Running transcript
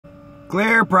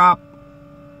Clear prop.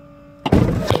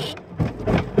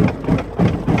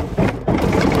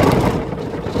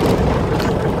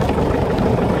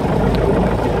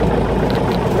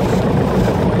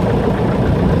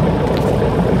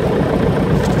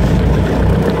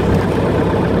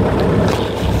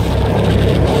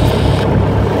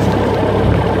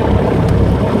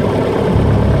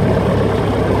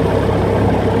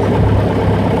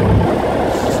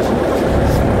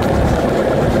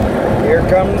 Here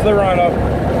comes the run-up.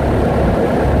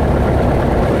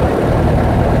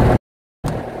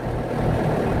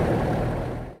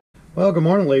 Well, good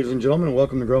morning, ladies and gentlemen, and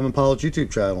welcome to Grumman Pilots YouTube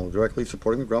channel, directly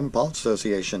supporting the Grumman Pilots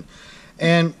Association.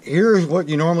 And here's what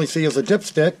you normally see as a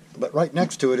dipstick, but right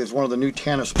next to it is one of the new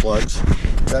Tanis plugs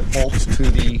that bolts to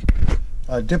the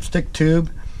dipstick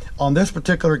tube. On this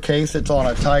particular case, it's on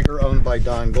a Tiger owned by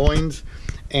Don Goins,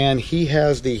 and he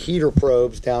has the heater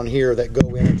probes down here that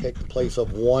go in and take the place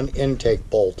of one intake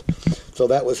bolt. So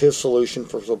that was his solution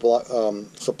for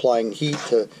supplying heat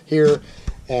to here.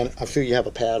 And I see you have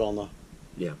a pad on the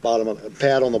bottom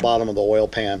of the oil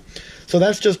pan. So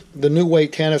that's just the new way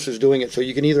Tanis is doing it. So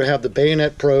you can either have the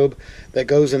bayonet probe that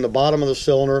goes in the bottom of the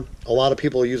cylinder. A lot of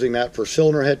people are using that for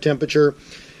cylinder head temperature.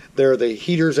 There are the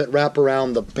heaters that wrap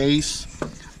around the base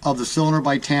of the cylinder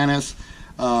by Tanis.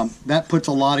 That puts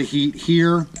a lot of heat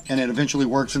here, and it eventually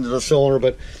works into the cylinder.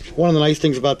 But one of the nice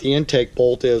things about the intake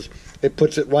bolt is it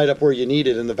puts it right up where you need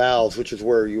it in the valves, which is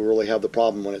where you really have the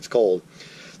problem when it's cold.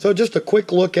 So just a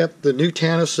quick look at the new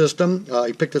Tanis system.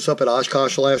 He picked this up at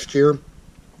Oshkosh last year,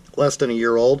 less than a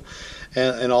year old,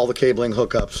 and all the cabling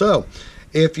hookups. So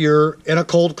if you're in a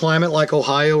cold climate like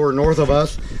Ohio or north of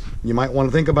us, you might want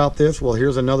to think about this. Well,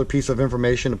 here's another piece of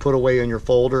information to put away in your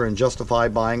folder and justify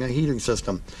buying a heating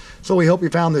system. So we hope you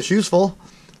found this useful.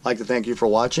 I'd like to thank you for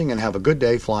watching, and have a good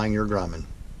day flying your Grumman.